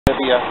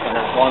Libya, and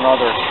there's one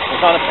other.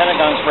 It's on the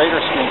Pentagon's radar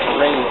screen to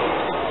raid.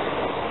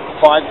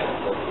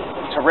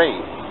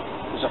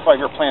 There's a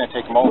 5-year plan to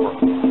take them over.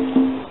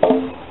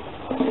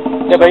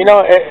 Yeah, but you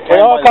know, it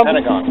all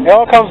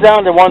comes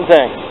down to one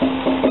thing.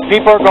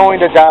 People are going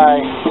to die.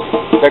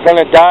 They're going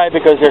to die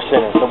because they're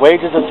sinners. The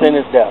wages of sin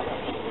is death.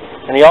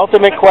 And the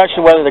ultimate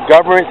question, whether the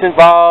government's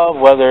involved,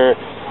 whether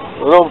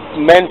little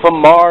men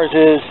from Mars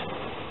is,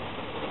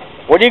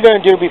 what are you going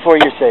to do before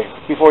you're saved,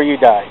 before you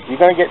die? You're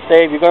going to get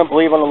saved, you're going to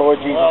believe on the Lord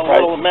Jesus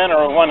Christ. Little men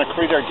are the one that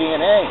create their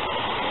DNA.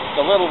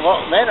 The little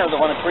men are the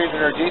one that created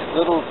their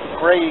little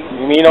gray...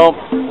 You know,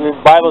 the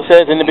Bible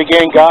says, in the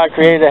beginning God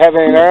created the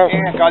heaven and earth?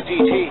 Yeah, God's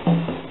E.T.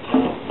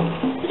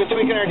 We've been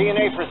tweaking our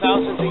DNA for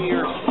thousands of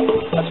years.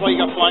 That's why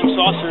you got flying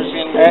saucers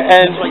and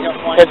that's why you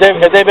got flying if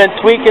they've been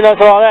tweaking us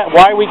and all that,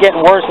 why are we getting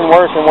worse and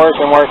worse and worse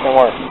and worse and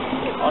worse?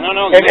 Oh,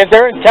 no. If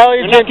they're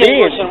intelligent they're not getting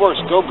beings. worse and worse.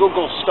 Go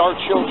Google Star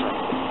Children.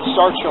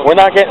 Star Children. We're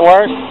not getting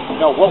worse?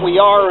 No, what we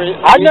are is...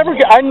 I never,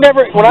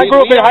 when I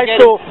grew up in high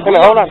school...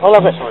 Hold on.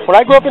 When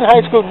I grew up in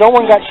high school, no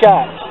one got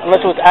shot,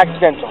 unless it was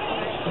accidental.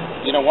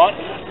 You know what?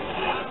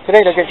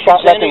 Today they get shot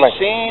left and right.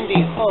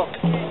 Sandy Hook,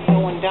 no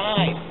one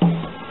died.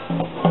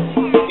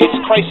 It's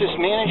crisis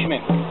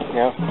management.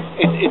 Yeah.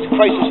 It's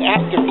crisis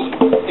actors.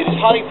 It is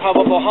highly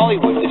probable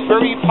Hollywood. It's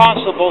very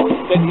possible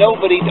that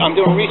nobody, I'm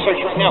doing research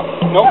right now,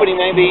 nobody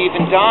maybe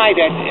even died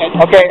at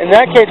okay, in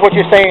that case what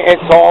you're saying,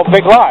 it's all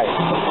big lies.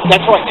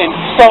 That's right. And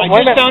so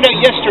I just found out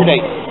yesterday,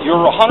 you're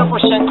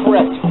 100%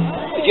 correct.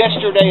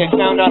 Yesterday I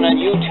found out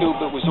on YouTube,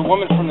 it was a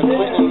woman from the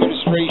Clinton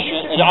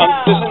administration, and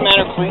it doesn't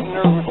matter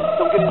Clinton or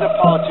don't get into the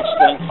politics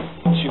thing.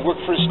 She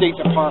worked for the State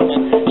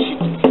Department.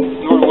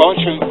 There were a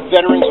bunch of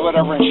veterans,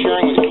 whatever, and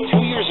sharing with me.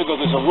 2 years ago,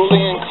 there's a ruling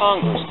in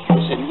Congress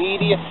that said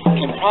media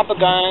can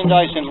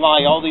propagandize and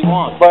lie all they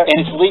want, and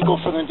it's legal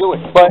for them to do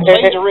it. But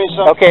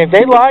okay, if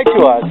they lie to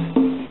us,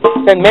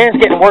 then man's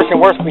getting worse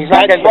and worse. He's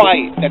not getting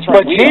right. That's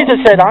right. But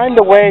Jesus said, "I'm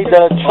the way,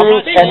 the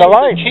truth, and the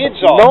life."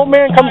 No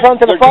man comes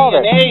unto the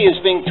Father. Their DNA is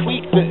being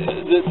tweaked.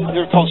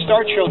 They're called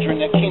star children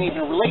that can't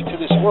even relate to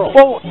this world.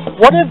 Well,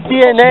 what if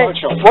DNA?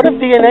 What if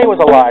DNA was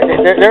a lie?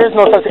 There is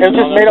no such. It was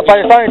just made up by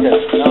the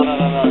scientists. No.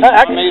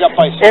 It's made up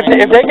by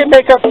scientists. If they can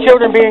make up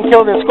children being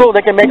killed in school,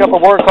 they can make up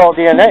a word called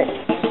DNA.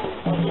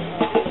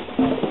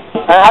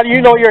 How do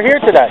you know you're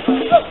here today?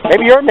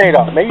 Maybe you're made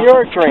up. Maybe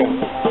you're a dream.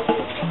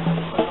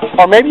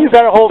 Or maybe you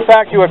got a whole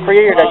fact you were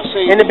created that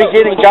in the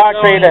beginning God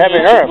created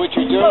heaven and earth. What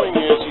you're doing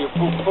is you're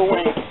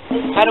poo-pooing.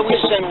 How do we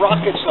send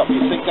rockets up?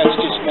 You think that's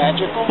just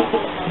magical?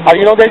 How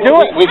do you know they do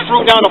it? We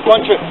threw down a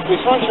bunch of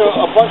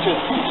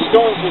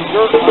stones and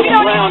dirt on the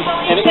ground,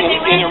 and it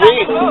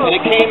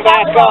came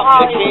back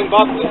up. It came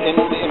up,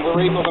 and we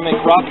were able to make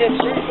rockets.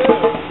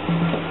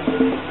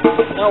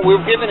 No, we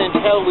were given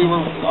intel.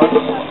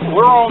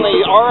 We're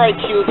only our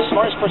IQ. The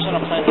smartest person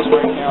on the planet is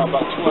right now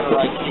about 200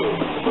 IQ.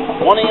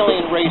 One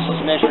alien race is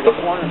measured at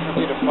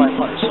 450 to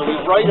 500. So we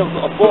write a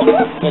book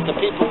that the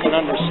people can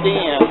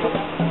understand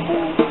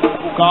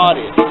who God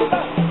is.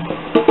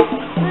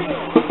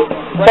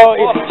 So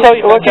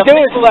what you do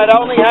is people that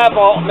only have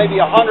maybe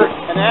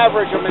 100, an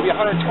average, or maybe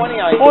 120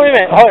 IQ. Wait a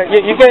minute. Hold on.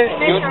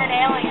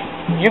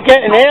 You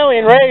get an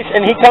alien race,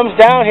 and he comes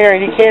down here,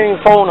 and he can't even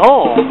phone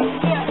home.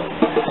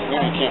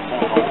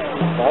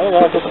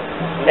 No, just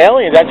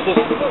alien. That's just.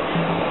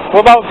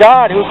 What about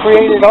God, who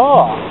created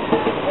all?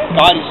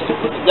 God is.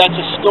 That's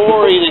a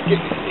story that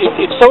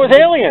it's. So is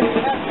aliens.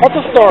 That's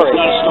a story. It's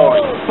not a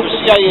story. There's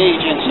CIA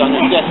agents on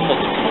their deathbed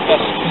that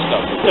confess to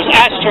stuff. There's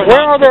astronauts.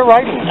 Where are their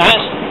writings?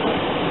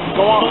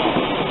 Go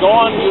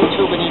on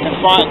YouTube and you can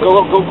find.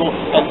 Go Google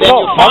and then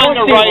you find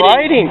the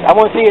writings. I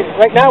want to see it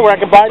right now where I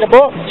can buy the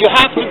book. You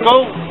have to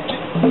go.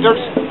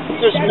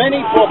 There's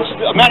many books.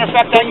 As a matter of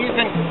fact, the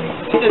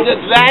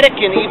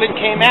Vatican even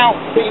came out,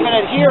 even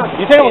at here.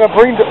 You think I'm going to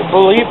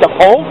believe the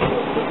Pope?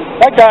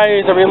 That guy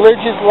is a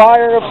religious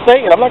liar of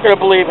Satan. I'm not going to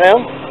believe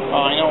him.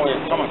 Oh, I know where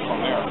you're coming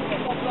from there.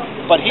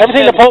 But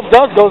everything the Pope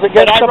does goes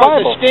against the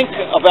Bible. I wrote the stink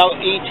about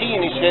E.T.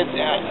 and he said,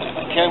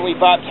 can we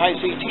baptize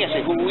E.T.? I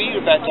said, who are we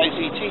to baptize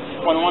E.T.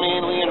 when one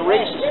alien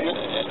race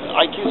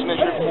IQ's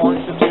measured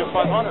 450 to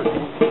 500?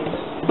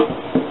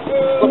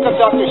 Look up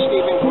Dr.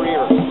 Stephen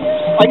Greer.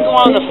 I go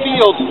on the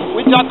field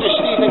with Dr.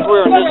 Stephen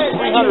Greer, and there's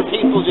 300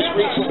 people just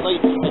recently,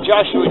 the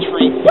Joshua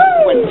Tree,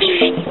 when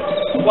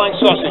flying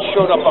saucers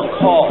showed up on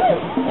call.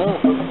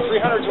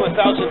 300 to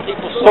 1,000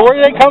 people. So where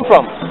do they come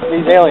from,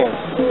 these aliens?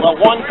 Well,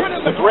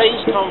 the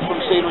Greys come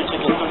from Zeta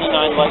Reticuli,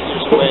 39 light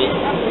years away.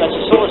 That's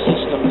the solar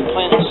system, the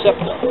planet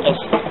Septa.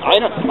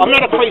 I'm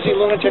not a crazy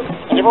lunatic.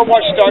 I never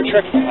watched Star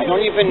Trek. I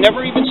never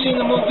even seen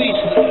the movies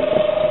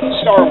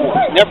Star Wars.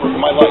 Never in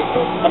my life.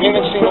 I've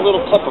even seen a little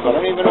clip of it. I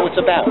don't even know what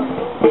it's about.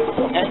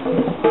 Okay?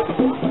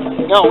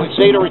 No, it's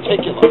Zeta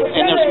Reticuli,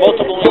 and there's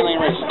multiple alien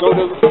races. Go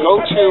to.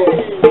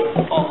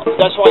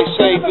 That's why I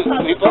say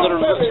people that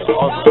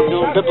are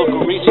doing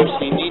biblical research,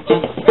 they need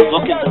to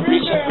look at the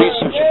recent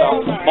research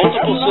about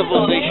multiple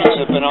civilizations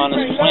that have been on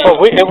this planet. Well,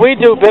 if we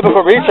do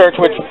biblical research,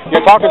 which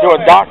you're talking to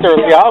a doctor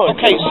of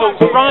theology. Okay, so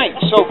right,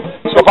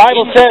 The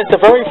Bible says,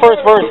 the very first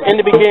verse, in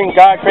the beginning,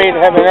 God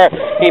created heaven and earth.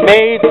 He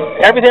made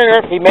everything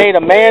on earth. He made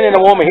a man and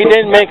a woman. He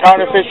didn't make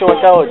artificial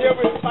intelligence.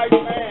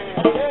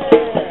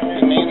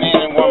 He made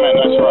man and woman,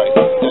 that's right.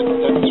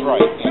 That's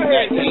right.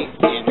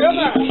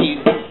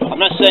 I'm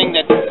not saying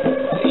that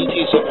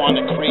E.T.'s the one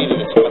that created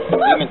it, but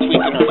we've been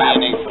tweaking our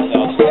DNA for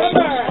thousands of years.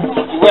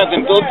 You have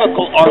in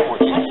biblical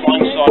artwork, you have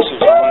flying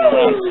saucers that run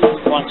around,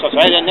 flying saucers.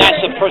 I had a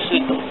NASA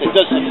person that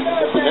does the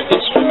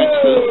instruments,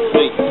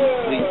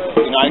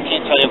 I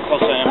can't tell you how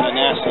close I am to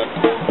NASA,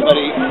 but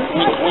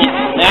when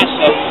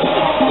NASA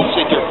would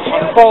say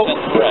they're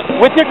 100% correct.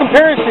 With your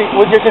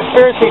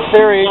conspiracy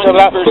theories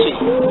about,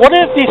 what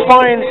if these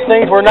flying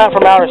things were not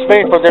from outer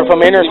space, but they're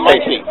from inner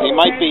space? They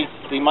might be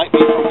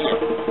from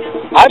here.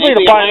 I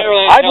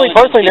believe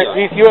personally that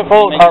these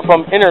UFOs are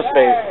from inner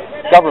space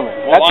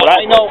government. Well,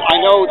 I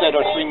know that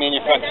our 3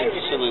 manufacturing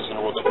facilities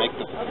in the world that make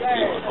the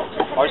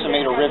UFOs. Ours are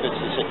made of rivets.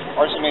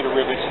 Ours are made of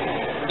rivets.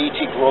 ET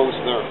grows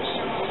theirs.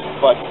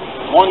 But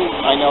one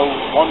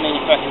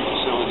manufacturing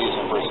facility is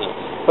in Brazil.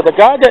 But the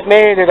God that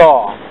made it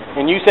all,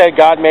 and you said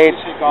God made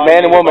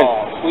man and woman,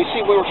 we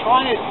were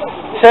trying to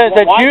says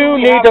that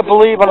you need to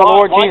believe on the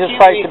Lord Jesus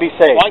Christ to be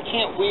saved. Why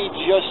can't we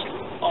just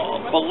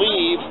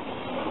believe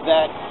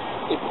that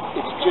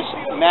it's just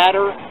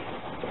matter,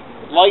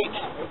 light,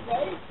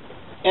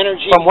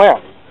 energy? From where?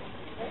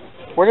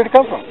 Where did it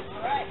come from?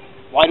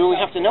 Why do we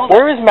have to know that?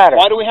 Where is matter?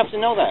 Why do we have to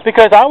know that?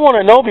 Because I want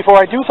to know before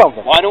I do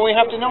something. Why do we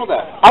have to know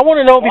that? I want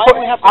to know before.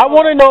 I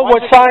want to know what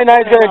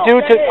cyanide is going to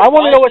do to. I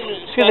want to know what.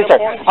 Excuse me, sir.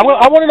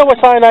 I want to know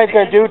what cyanide is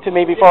going to do to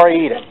me before I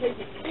eat it.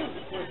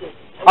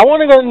 I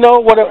want to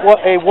know what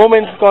a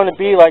woman's going to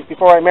be like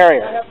before I marry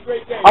her.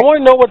 I want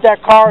to know what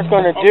that car is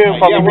going to do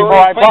for me before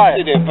I buy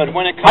it. But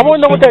when it I want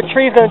to know what that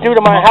tree is going to do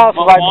to my house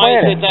if I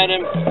plant it.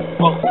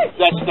 Well,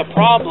 that's the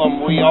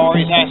problem. We are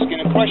always asking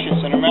the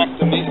questions, and the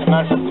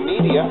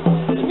media,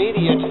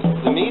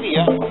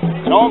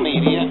 and all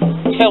media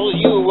tell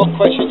you what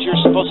questions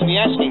you're supposed to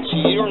be asking, so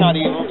you're not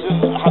able to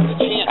have the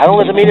chance. I don't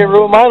let the media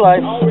ruin my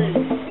life.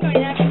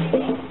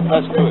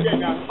 That's good.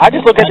 I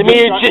just look at the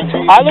media.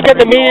 I look at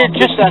the media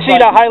just to see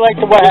the highlights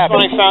of what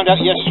happened. I found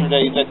out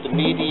yesterday that the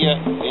media,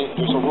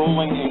 there's a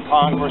ruling in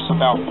Congress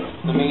about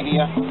the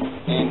media,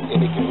 and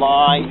it can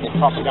lie, and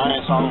propaganda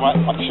and so on.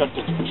 I've shut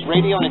the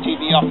radio and the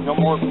TV off. No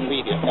more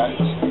media, guys.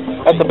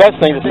 That's the best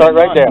thing to start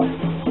right there.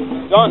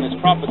 Done. It's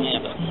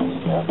propaganda.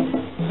 Yeah.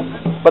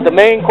 But the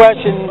main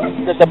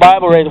question that the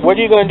Bible raises: what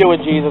are you going to do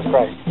with Jesus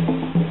Christ?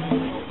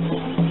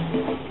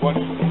 What?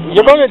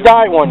 You're going to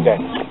die one day.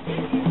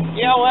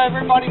 Yeah, well,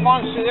 everybody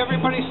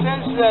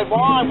says that.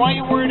 Why are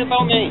you worried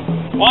about me?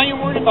 Why are you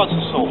worried about the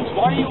souls?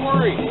 Why are you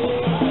worried?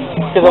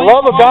 Because the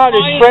love of God is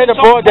spread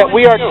abroad that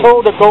we are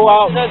told to go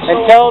out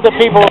and tell the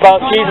people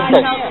about Jesus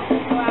Christ.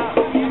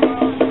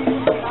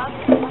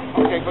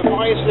 Okay, but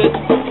why is it?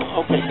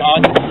 Okay,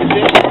 God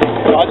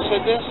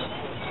said this?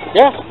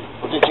 Yeah.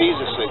 Or did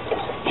Jesus say this?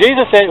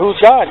 Jesus said, who's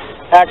God?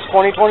 Acts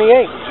 20:28.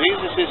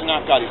 Jesus is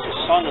not God. He's the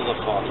Son of the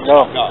Father.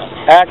 No. God.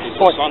 Acts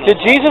 20. Did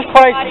Jesus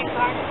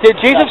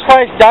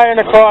Christ die on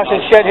the cross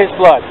and shed His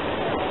blood?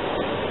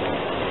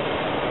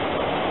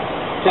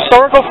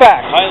 Historical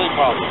fact. Highly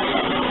probable.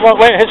 Well,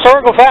 wait,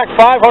 historical fact.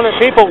 500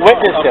 people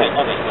witnessed it.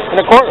 In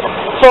the court.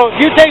 So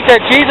if you take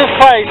that Jesus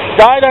Christ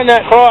died on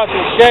that cross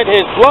and shed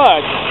His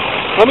blood,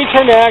 let me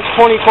turn to Acts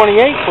 20:28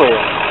 for you.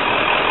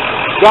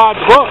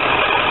 God's book.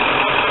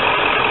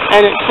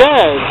 And it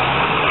says,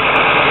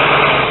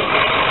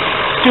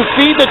 to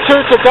feed the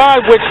church of God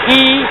which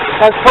He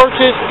has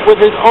purchased with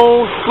His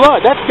own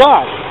blood. That's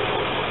God.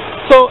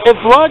 So if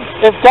God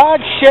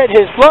shed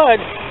His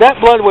blood,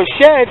 that blood was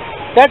shed,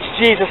 that's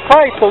Jesus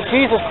Christ. So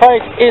Jesus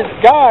Christ is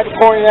God,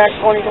 according to Acts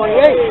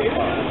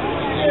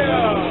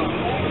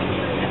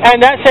 20:28. And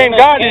that same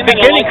God is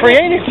beginning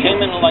created. Came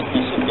in the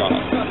likeness of God.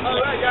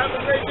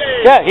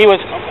 Yeah, He was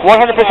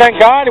 100%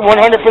 God and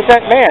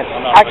 100% man.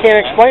 I can't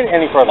explain it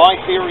any further. My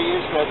theory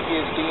is that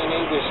his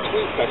DNA was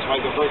tweaked. That's why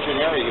the Virgin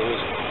Mary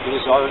was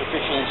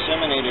artificially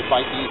inseminated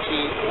by E.T.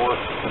 or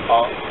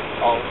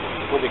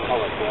what do they call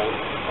it?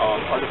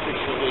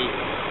 Artificially,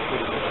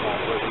 what is it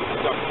called? Where he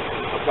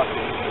abducted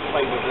to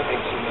play with the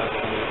eggs and the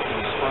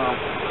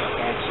sperm,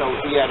 and so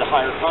he had a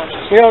higher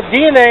consciousness. You know,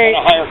 DNA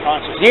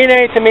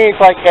to me is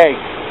like eggs.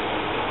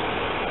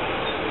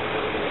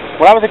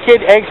 When I was a kid,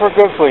 eggs were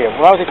good for you.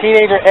 When I was a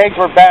teenager, eggs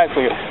were bad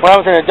for you. When I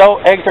was an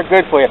adult, eggs are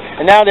good for you.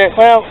 And now they can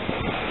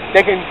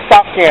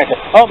stop cancer.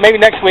 Oh,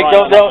 maybe next week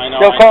they'll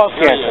cause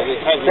cancer.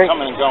 They're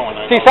coming and going.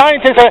 See,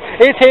 scientists are,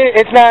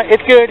 it's not,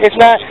 it's good, it's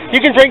not.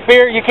 You can drink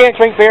beer, you can't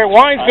drink beer.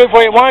 Wine's good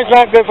for you, wine's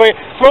not good for you.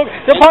 Smoke,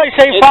 they'll probably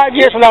say 5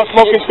 years from now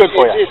smoking's good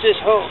for you.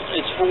 It's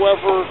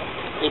whoever,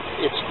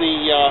 it's the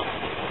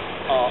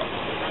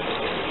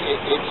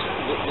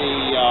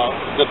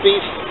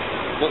beef.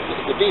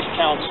 The Beef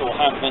Council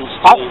happens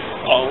to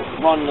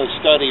run the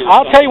study.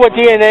 I'll tell you what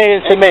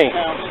DNA is to me.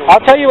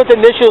 I'll tell you what the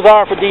initials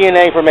are for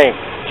DNA for me.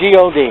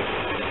 G-O-D.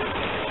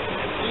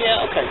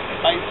 Yeah, okay.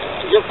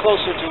 You're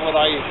closer to what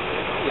I...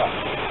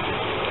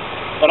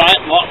 Yeah. But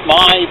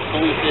my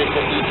belief is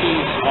that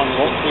ETs on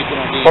the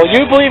frequent being. Well,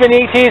 you believe in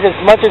ETs as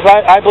much as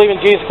I believe in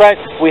Jesus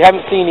Christ. We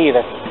haven't seen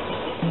either.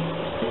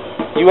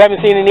 You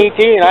haven't seen an ET,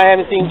 and I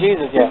haven't seen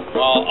Jesus yet.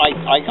 Well,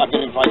 I've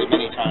been invited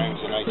many times,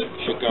 and I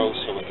should go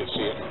so we can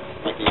see it.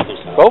 Like the others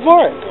have. Go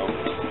for it.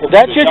 If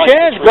that's your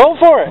chance, go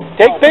for it.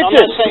 Take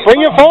pictures. Bring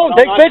your phone.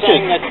 Take pictures.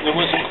 I'm not saying that there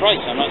wasn't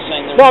Christ. I'm not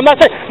saying there. No, I'm not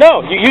saying.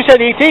 No, you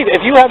said ET.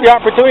 If you have the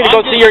opportunity to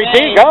go see your ET,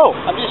 go.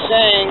 I'm just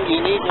saying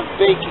you need to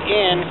bake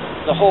in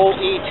the whole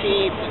ET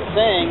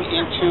thing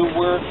into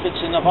where it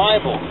fits in the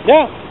Bible.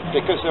 Yeah.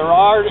 Because there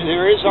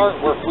is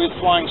artwork with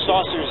flying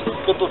saucers,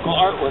 biblical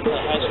artwork that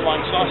has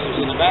flying saucers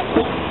in the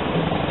background.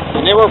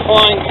 And they were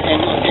flying,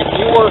 and if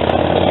you were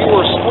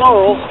a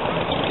squirrel,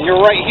 and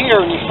you're right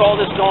here, and you saw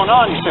this going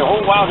on, you say,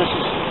 "Oh wow, this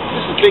is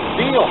a big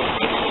deal,"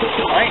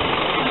 right?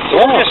 So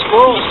yeah. We're just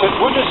squirrels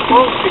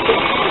because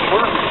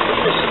we're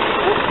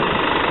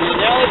the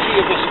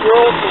analogy of a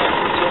squirrel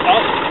to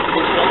us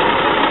is that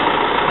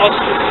us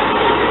to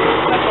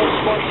that's how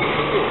smart he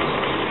is.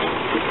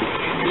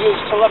 He is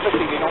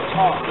telepathy. They don't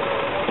talk.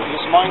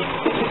 His mind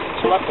is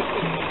telepathy.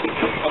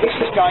 Well, this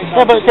is guys.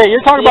 Yeah, but okay, you're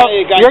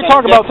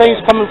talking about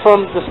things coming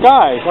from the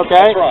skies,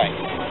 okay? That's right.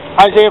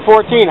 Isaiah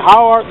 14.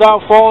 How art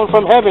thou fallen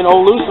from heaven,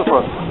 O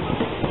Lucifer?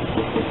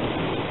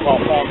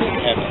 Well, fallen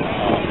from heaven.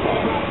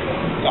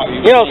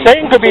 You know,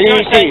 Satan could be the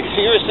ET.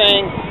 So you're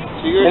saying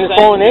and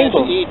fallen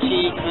angels. ET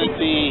could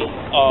be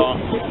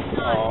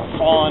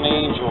fallen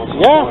angels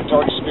yeah. or a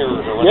dark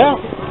spirit or whatever.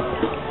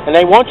 Yeah. And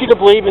they want you to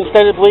believe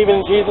instead of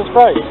believing in Jesus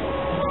Christ.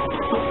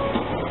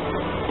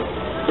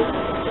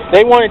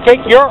 They want to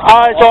take your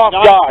eyes off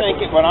God.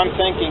 What I'm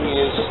thinking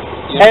is...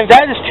 and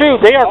that is true.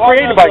 They are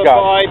created by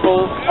God.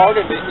 Part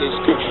of it is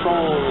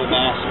control of the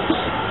masses.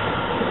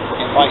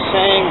 And by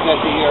saying that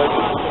the earth...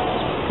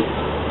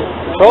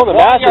 Control the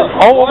masses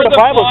all over the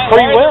Bible is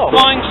free will.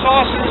 Why are there flying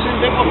saucers in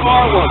biblical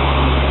artwork?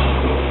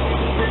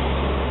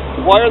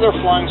 Why are there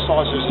flying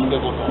saucers in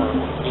biblical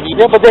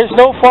artwork? Yeah, but there's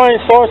no flying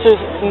saucers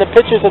in the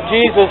pictures of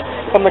Jesus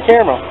from the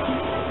camera.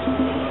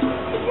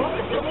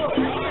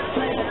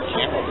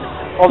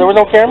 Oh, there were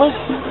no cameras?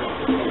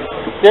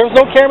 There was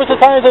no cameras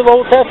at the times of the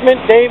Old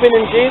Testament, David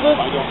and Jesus?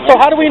 So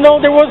how do we know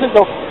there wasn't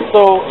no...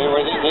 So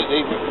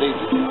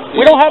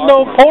we don't have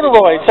no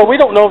Polaroid, so we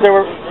don't know if there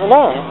were or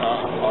not.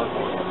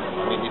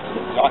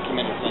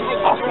 Documented things.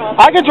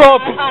 I can draw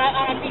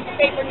on a piece of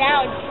paper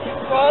now and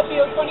draw up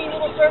your funny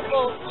little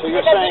circle. So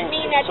you're saying... That doesn't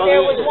mean that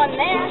there was one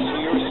there. So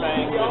you're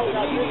saying that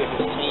the media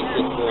has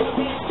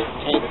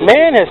tainted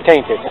Man has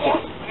tainted. Yeah.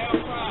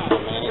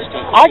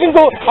 I can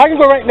go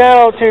right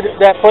now to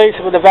that place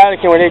with the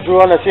Vatican where they drew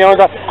on the Sion.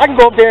 I can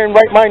go up there and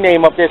write my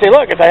name up there. Say,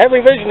 look, it's a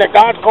heavenly vision that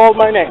God called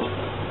my name.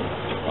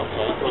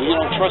 Okay. Well, you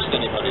don't trust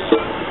anybody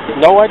then?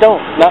 No, I don't.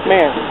 Not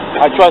man.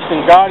 I trust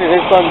in God and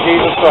His Son,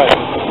 Jesus Christ.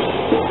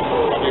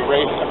 Have you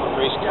raced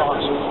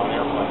cars on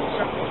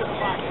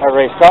airplanes? I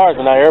race cars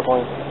and not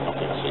airplanes.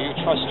 Okay. So you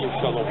trust your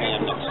fellow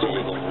man next to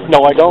you then?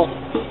 No, I don't.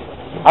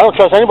 I don't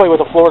trust anybody with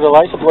a Florida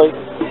license plate.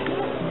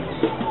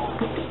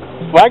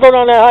 When I go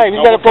down that high, if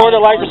he's got a Florida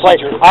license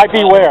plate, I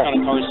beware. What kind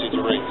of cars did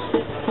you race?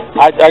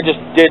 I just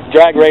did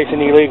drag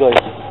racing illegally.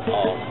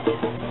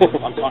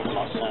 Oh, I'm talking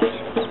about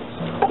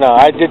science. No,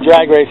 I did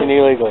drag racing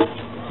illegally.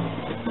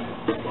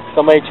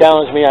 Somebody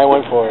challenged me, I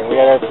went for it.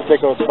 We had a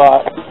particular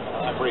spot.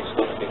 I've raced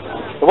on a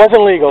Daytona. It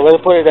wasn't legal,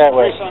 let's put it that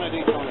way. Race on a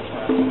Daytona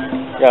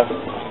track. Yeah.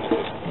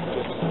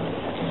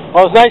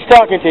 Well, it's nice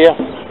talking to you.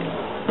 When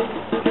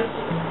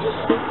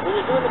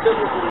you're doing the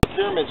biblical, the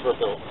pyramids were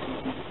built.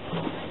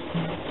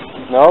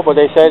 No, but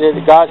they said that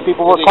God's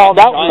people were called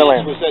out from the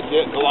land. Was that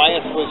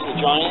Goliath was the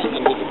giant,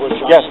 and were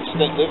giants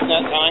that lived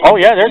that time?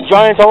 Oh yeah, there's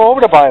giants all over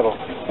the Bible.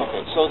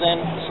 Okay, so then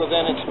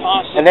it's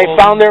possible. And they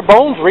found their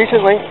bones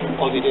recently.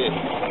 Oh, they did.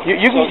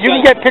 You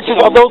can get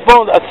pictures of those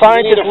bones. A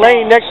scientist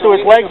laying next to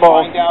his leg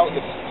bone. Find out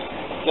if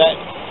that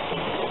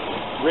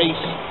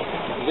race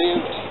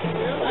lived,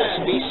 or that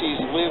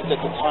species lived at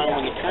the time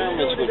when the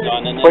pyramids were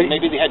done, and then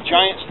maybe they had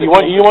giants. You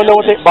want to know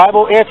what the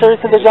Bible answer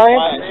is to the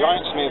giants?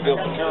 Giants may have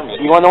built the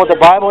pyramids. You want to know what the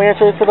Bible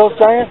answer is to those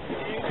giants?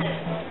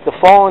 The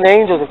fallen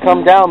angels have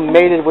come down,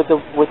 mated with the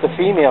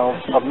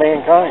females of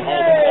mankind. Oh,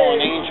 the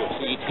fallen angels,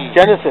 the ETs.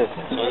 Genesis.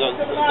 So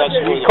that's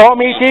really call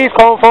them ETs,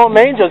 call them fallen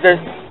angels.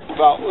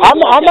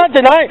 I'm not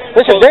denying.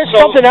 Listen, there's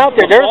something out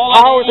there. There's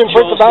powers and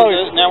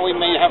principalities. Now we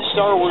may have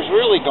Star Wars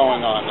really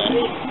going on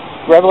then.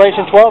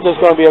 Revelation 12, there's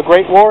going to be a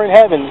great war in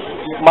heaven.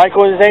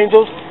 Michael and his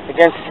angels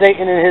against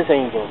Satan and his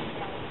angels.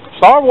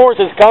 Star Wars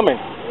is coming.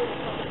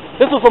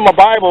 This is from a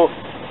Bible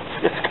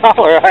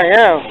scholar,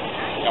 I am.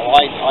 Yeah, well,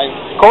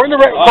 according to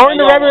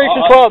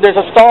Revelation 12,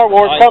 there's a Star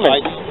Wars coming.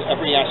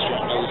 Every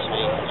astronaut knows me,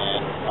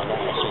 and I don't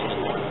know if you've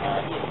been learning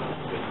that.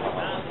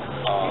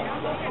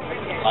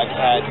 I've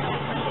had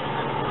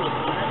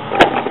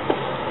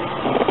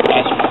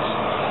astronauts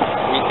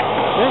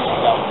read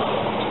about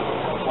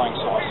flying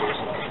saucers.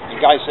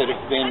 Guys that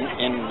have been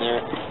in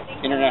their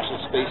International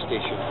Space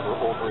Station for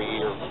over a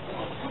year.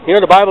 You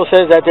know, the Bible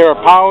says that there are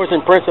powers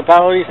and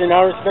principalities in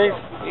outer space.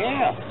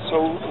 Yeah.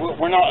 So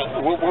we're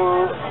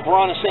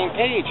on the same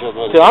page.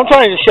 So I'm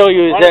trying to show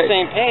you is that,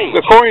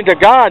 according to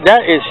God,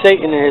 that is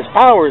Satan and his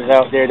powers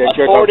out there that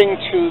you're talking. According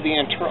to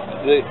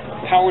the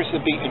powers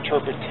that be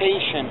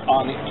interpretation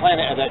on the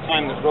planet at that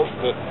time that wrote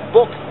the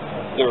book,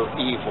 they're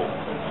evil.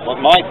 But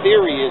my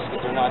theory is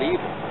that they're not evil.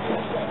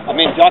 I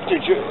mean, Dr.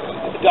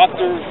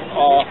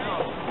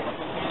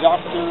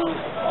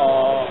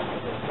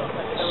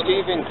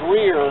 Stephen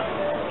Greer,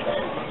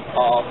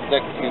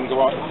 that can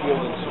go out in the field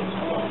and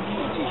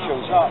he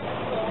shows up.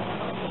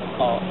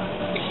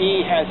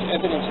 He has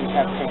evidence and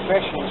have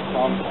confessions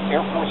from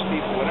Air Force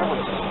people, whatever.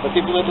 But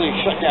they've literally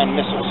shut down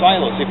missile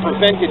silos. They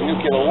prevented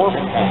nuclear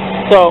warfare.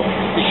 So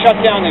they shut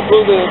down. They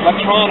blew the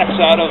electronics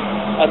out of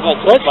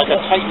like a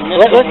Titan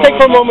missile. Let's take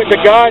for a moment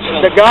the God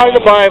of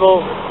the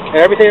Bible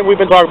and everything that we've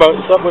been talking about.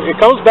 It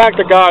comes back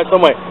to God some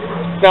way.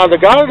 Now, the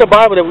God of the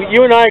Bible that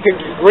you and I can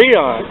agree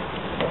on,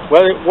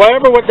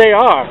 whatever what they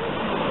are,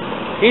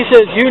 He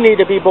says you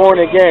need to be born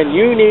again.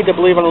 You need to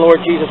believe in the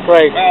Lord Jesus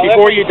Christ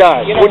before you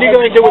die. What are you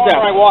going to do with that?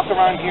 When I walk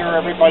around here,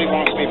 everybody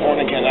wants to be born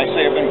again. I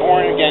say I've been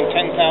born again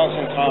 10,000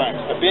 times.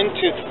 I've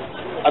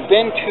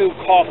been to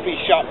coffee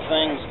shop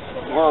things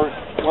where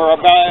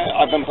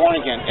I've been born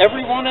again.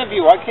 Every one of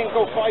you, I can't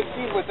go 5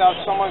 feet without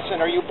someone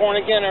saying, "Are you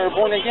born again?" or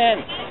 "Born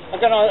again."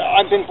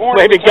 I've been born.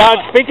 Maybe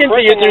God's speaking to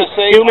you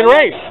through human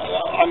race.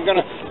 I'm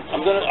gonna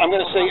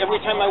say every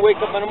time I wake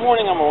up in the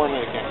morning, I'm born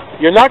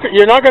again. You're not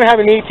gonna have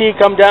an ET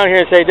come down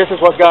here and say this is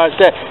what God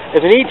said.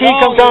 If an ET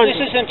comes down, this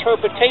is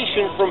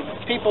interpretation from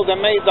people that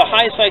made the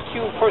highest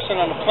IQ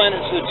person on the planet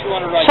to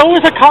 200 IQ. So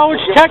is a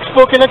college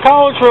textbook in a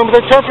college room with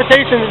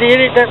interpretation of the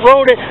idiot that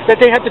wrote it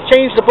that they have to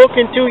change the book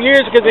in 2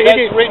 years because the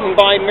idiot written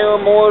by mere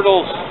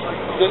mortals.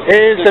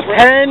 It is the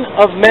pen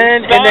of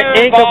men and the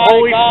ink of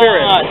Holy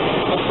Spirit.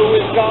 But who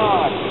is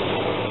God?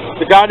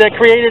 The God that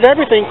created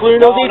everything, including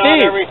those ETs.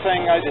 Not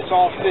everything. It's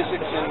all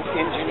physics and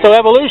engineering. So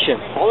evolution.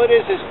 All it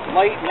is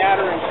light,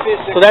 matter, and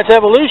physics. So that's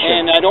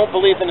evolution. And I don't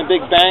believe in the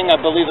Big Bang. I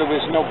believe there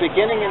was no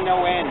beginning and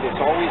no end. It's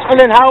always. And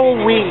then how are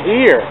we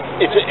here?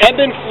 It's an ebb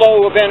and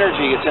flow of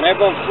energy. It's an ebb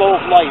and flow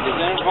of light. It's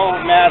an ebb and flow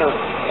of matter.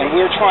 And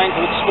we're trying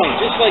to explain.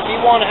 Just like you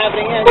want to have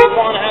an end, you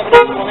want to have an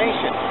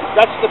explanation.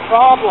 That's the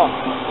problem.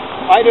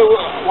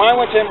 When I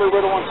went to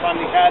Embry-Riddle one time,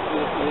 he had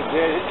the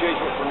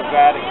Jesuit from the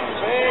Vatican. He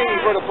said, "Hey, he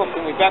wrote a book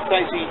and we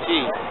baptized E.T."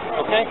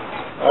 Okay?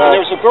 And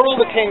there was a girl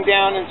that came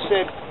down and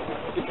said,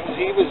 because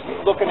he was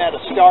looking at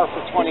a star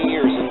for 20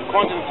 years, and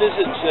quantum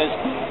physics says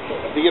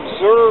the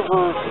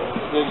observer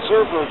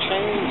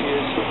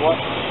changes what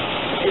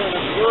you're an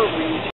observer.